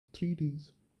three Ds: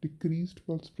 decreased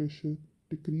pulse pressure,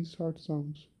 decreased heart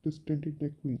sounds, distended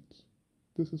neck veins.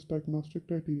 This is diagnostic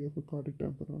criteria for cardiac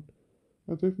tamponade.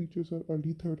 Other features are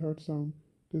early third heart sound,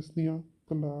 dyspnea,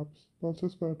 collapse,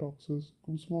 pulsus paradoxus,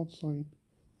 Kussmaul's sign.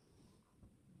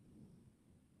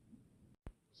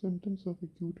 Symptoms of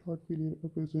acute heart failure are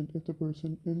present if the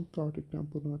person in cardiac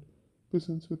tamponade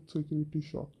presents with circulatory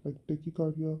shock like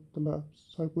tachycardia,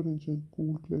 collapse, hypotension,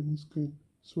 cold clammy skin,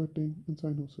 sweating, and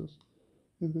cyanosis.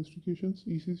 Investigations: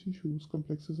 ECG shows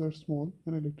complexes are small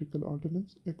and electrical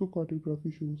alternates.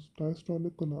 Echocardiography shows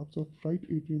diastolic collapse of right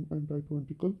atrium and right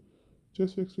ventricle.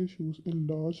 Chest X-ray shows a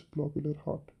large globular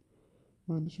heart.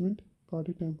 Management: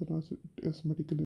 cardiac tamponade is medically